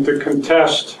person to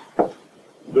contest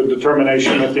the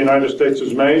determination that the United States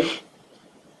has made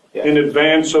in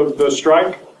advance of the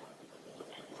strike.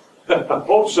 I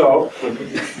hope so.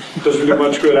 Doesn't do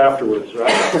much good afterwards,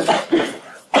 right?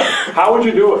 How would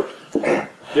you do it? Do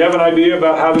you have an idea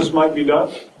about how this might be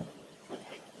done?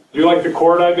 Do you like the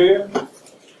court idea?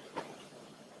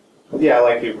 Yeah, I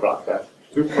like due process.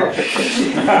 Due process.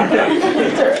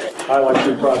 I like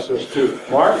due process too.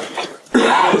 Mark?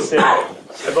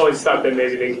 I've always thought that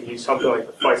maybe they could use something like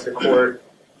the FISA court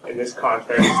in this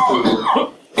context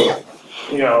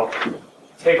to,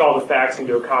 take all the facts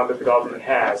into account that the government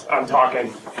has. I'm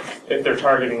talking if they're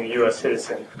targeting a U.S.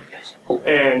 citizen,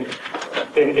 and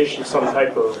issue some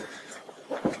type of,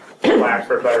 lack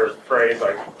for a better phrase,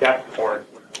 like death warrant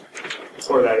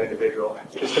for that individual,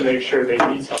 just to make sure they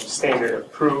meet some standard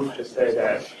of proof to say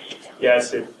that,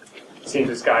 yes, it seems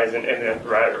this guy is an imminent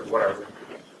threat or whatever.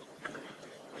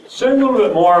 Say a little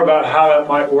bit more about how that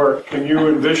might work. Can you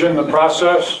envision the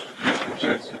process?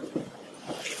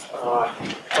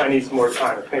 I need some more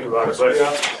time to think about it, but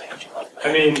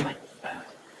I mean, I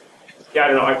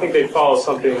don't know. I think they'd follow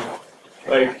something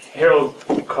like Harold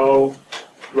Coe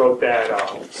wrote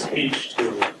that speech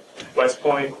to West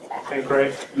Point, I think,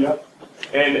 right? Yep.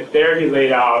 And there he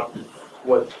laid out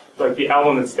what, like, the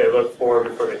elements they look for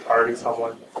before they target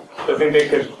someone. So I think they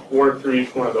could work through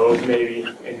each one of those maybe,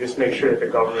 and just make sure that the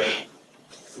government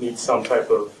needs some type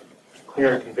of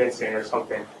clear and convincing or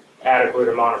something adequate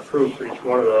amount of proof for each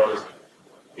one of those.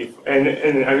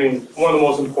 And I mean, one of the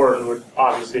most important would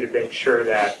obviously to make sure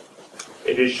that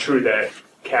it is true that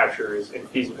capture is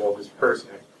infeasible of this person.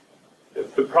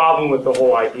 The problem with the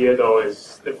whole idea, though,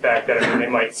 is the fact that they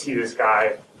might see this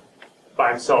guy by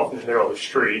himself in the middle of the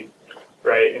street,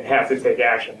 right, and have to take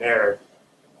action there,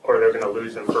 or they're going to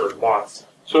lose him for months.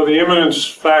 So the imminence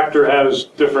factor has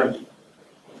different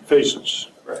faces.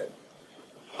 Right.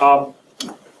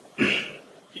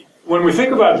 When we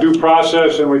think about due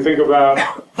process and we think about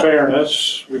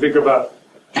fairness, we think about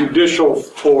judicial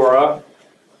fora,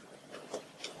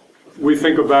 we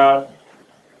think about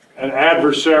an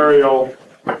adversarial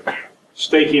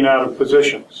staking out of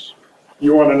positions.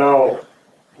 You want to know,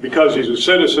 because he's a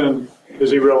citizen,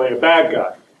 is he really a bad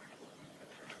guy?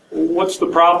 What's the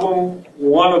problem?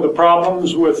 One of the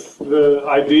problems with the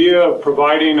idea of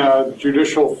providing a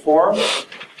judicial forum,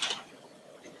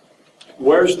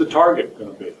 where's the target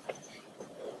going to be?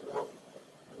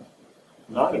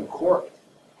 Not in court.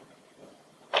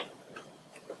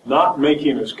 Not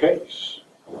making his case.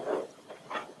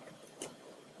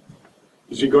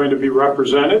 Is he going to be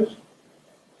represented?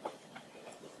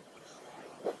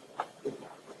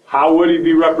 How would he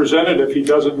be represented if he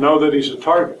doesn't know that he's a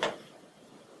target?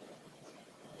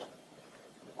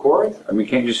 Corey? I mean,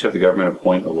 can't you just have the government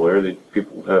appoint a lawyer?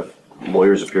 People have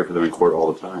lawyers appear for them in court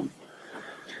all the time.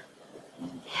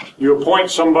 You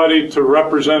appoint somebody to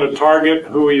represent a target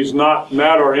who he's not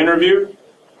met or interviewed?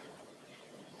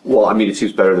 Well, I mean, it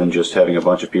seems better than just having a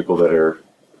bunch of people that are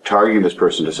targeting this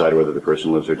person decide whether the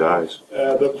person lives or dies?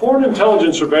 The Foreign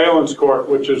Intelligence Surveillance Court,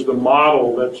 which is the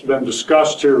model that's been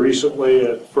discussed here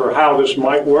recently for how this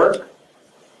might work,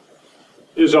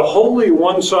 is a wholly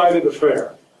one-sided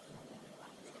affair.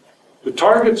 The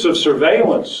targets of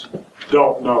surveillance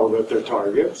don't know that they're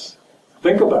targets.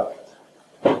 Think about it.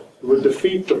 It would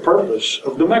defeat the purpose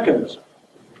of the mechanism.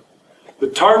 The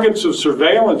targets of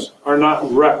surveillance are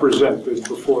not represented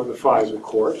before the FISA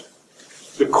court.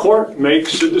 The court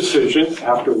makes a decision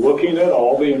after looking at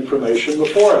all the information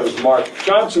before it. As Mark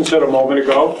Johnson said a moment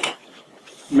ago,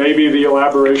 maybe the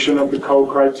elaboration of the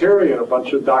co-criteria and a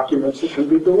bunch of documents that can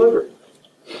be delivered.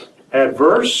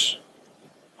 Adverse?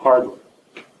 Hardly.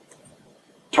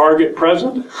 Target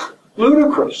present?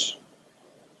 Ludicrous.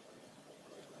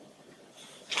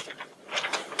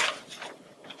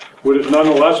 Would it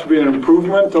nonetheless be an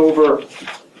improvement over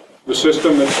the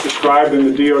system that's described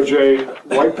in the DOJ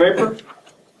white paper?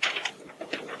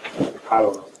 I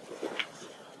don't know.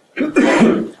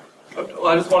 Well,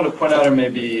 I just wanted to point out or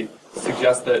maybe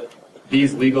suggest that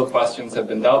these legal questions have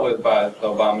been dealt with by the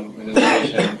Obama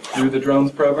administration through the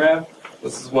drones program.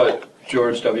 This is what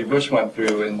George W. Bush went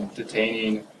through in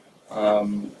detaining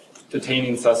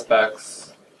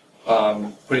suspects,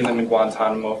 putting them in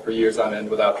Guantanamo for years on end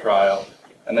without trial,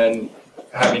 and then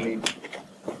having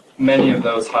many of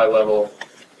those high-level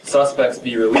suspects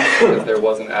be released because there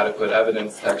wasn't adequate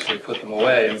evidence to actually put them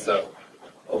away. And so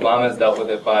Obama has dealt with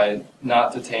it by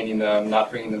not detaining them,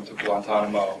 not bringing them to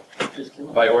Guantanamo,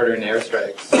 by ordering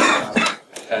airstrikes.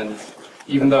 And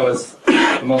even though as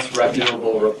the most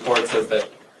reputable report says that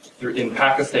in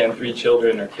Pakistan 3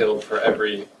 children are killed for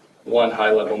every one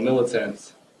high-level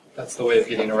militant, that's the way of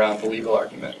getting around the legal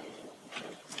argument.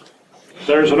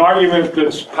 There's an argument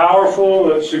that's powerful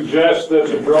that suggests that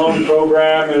the drone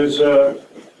program is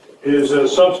a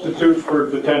substitute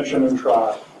for detention and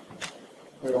trial.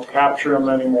 We don't capture them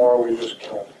anymore, we just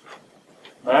kill them.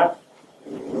 Matt?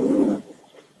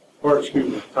 Or,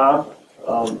 excuse me, Tom?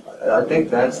 I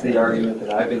think that's the argument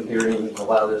that I've been hearing a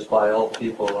lot of this by all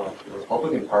people of the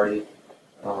Republican Party,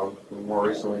 more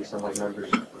recently some like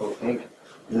members of Code Inc.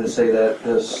 They say that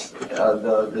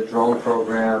the drone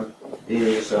program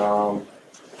is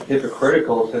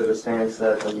hypocritical to the stance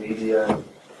that the media and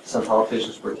some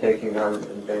politicians were taking on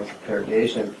advanced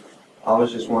interrogation. I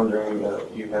was just wondering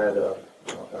if you had a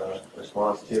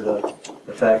response to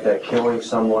the fact that killing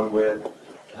someone with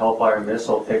a Hellfire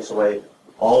missile takes away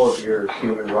all of your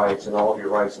human rights and all of your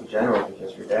rights in general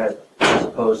because you're dead, as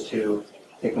opposed to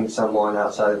taking someone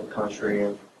outside of the country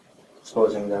and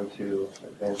exposing them to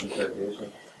advanced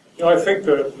interrogation. You know, I think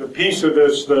the piece of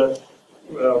this that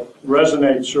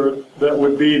resonates, or that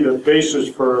would be the basis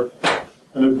for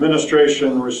an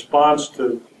administration response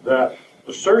to that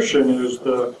assertion, is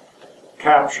the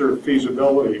capture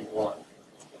feasibility one.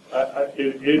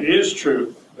 It is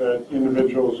true that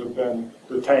individuals have been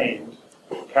detained,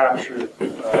 captured,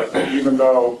 even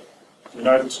though the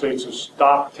United States has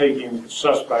stopped taking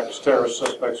suspects, terrorist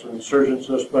suspects or insurgent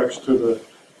suspects to the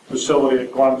facility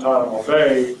at Guantanamo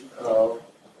Bay,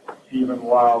 even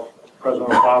while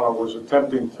President Obama was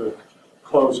attempting to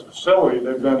close the facility.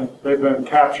 They've been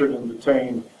captured and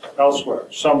detained elsewhere.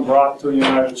 Some brought to the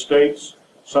United States,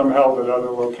 some held at other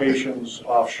locations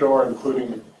offshore,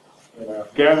 including in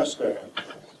Afghanistan.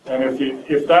 And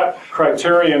if that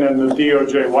criterion in the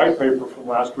DOJ white paper from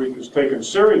last week is taken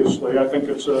seriously, I think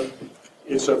it's a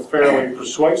fairly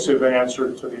persuasive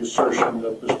answer to the assertion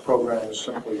that this program is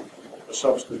simply a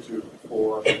substitute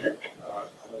for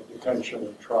detention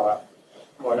and trial.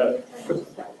 Go ahead.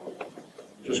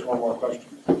 Just one more question.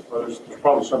 Well, there's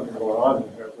probably something going on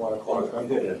in here at 1 o'clock. All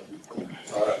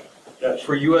right. Yes.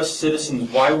 For U.S.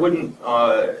 citizens, why wouldn't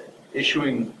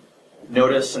issuing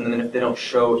notice and then if they don't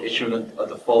show, issuing a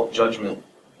default judgment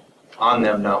on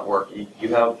them not work?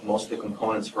 You have most of the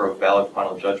components for a valid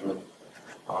final judgment.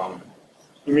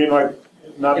 You mean like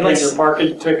not paying your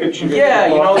parking tickets? Yeah,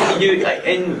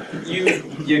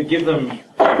 you give them,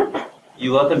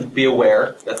 you let them be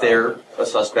aware that they're a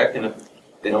suspect, and if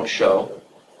they don't show,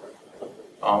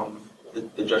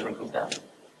 the judgment comes down.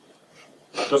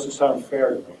 Doesn't sound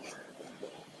fair to me.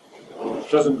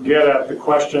 Doesn't get at the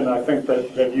question I think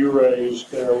that you raised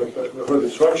there with the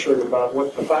hooded sweatshirt about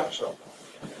what the facts are.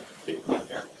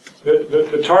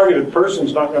 The targeted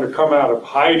person's not going to come out of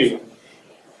hiding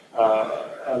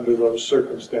under those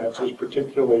circumstances,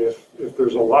 particularly if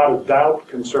there's a lot of doubt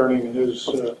concerning his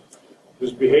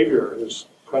behavior, his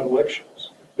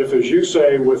predilections. If, as you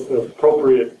say, with the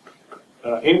appropriate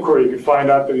inquiry, you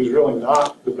find out that he's really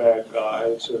not the bad guy,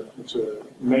 it's a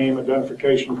name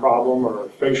identification problem or a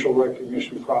facial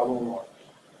recognition problem or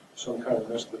some kind of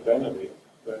missed identity,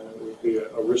 then it would be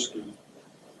a risky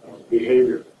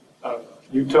behavior.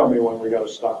 You tell me when we got to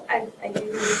stop. I do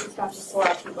need to stop just to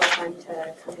allow people time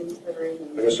to come into the room.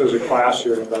 I guess there's a class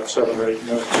here in about 7 or 8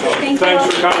 minutes. So, Thank you.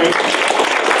 thanks for coming.